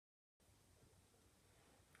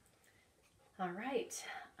All right,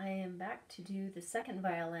 I am back to do the second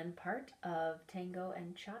violin part of Tango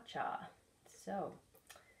and ChaCha. So,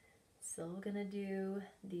 still gonna do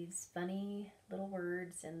these funny little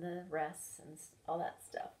words and the rests and all that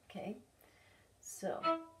stuff, okay?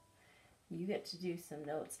 So, you get to do some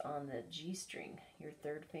notes on the G string, your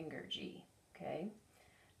third finger G, okay?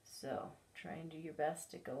 So, try and do your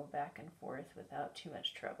best to go back and forth without too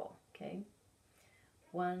much trouble, okay?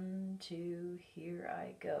 1, 2, here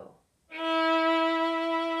I go.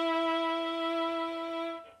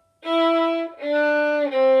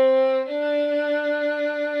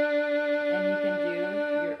 And you can do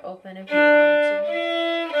your open if you want to.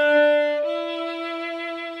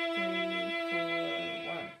 3, 4,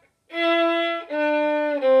 1.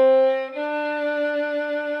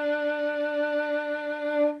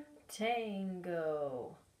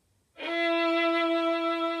 Tango.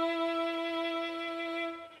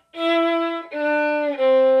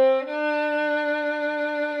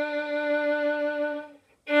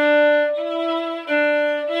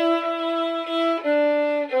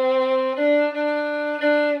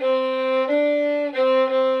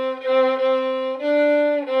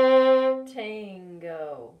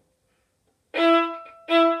 Tango.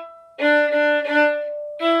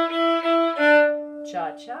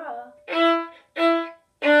 Cha-cha.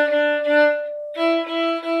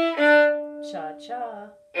 Cha-cha.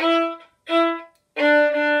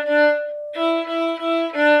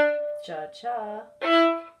 Cha-cha.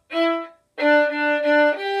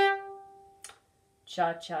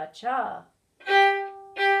 Cha-cha-cha.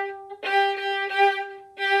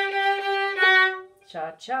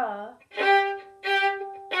 Cha-cha.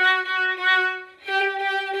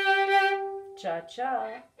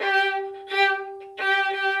 Cha-cha.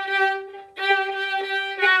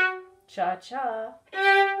 Cha-cha.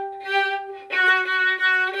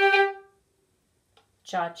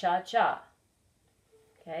 Cha-cha-cha.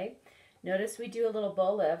 Okay? Notice we do a little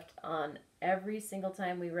bow lift on every single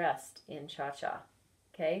time we rest in cha-cha.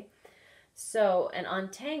 Okay? So, and on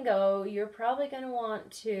tango, you're probably going to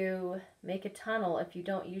want to make a tunnel if you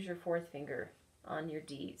don't use your fourth finger on your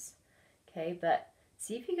Ds. Okay? But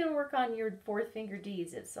see if you can work on your fourth finger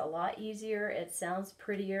Ds. It's a lot easier. It sounds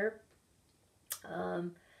prettier.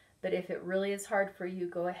 But if it really is hard for you,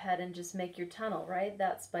 go ahead and just make your tunnel, right?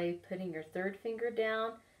 That's by putting your third finger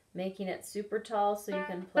down, making it super tall so you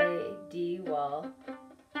can play D while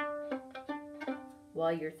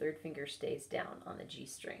your third finger stays down on the G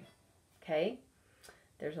string. Okay?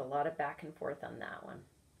 There's a lot of back and forth on that one,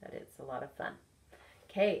 but it's a lot of fun.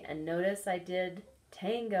 Okay, and notice I did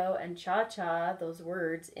tango and cha-cha, those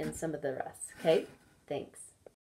words, in some of the rests. Okay? Thanks.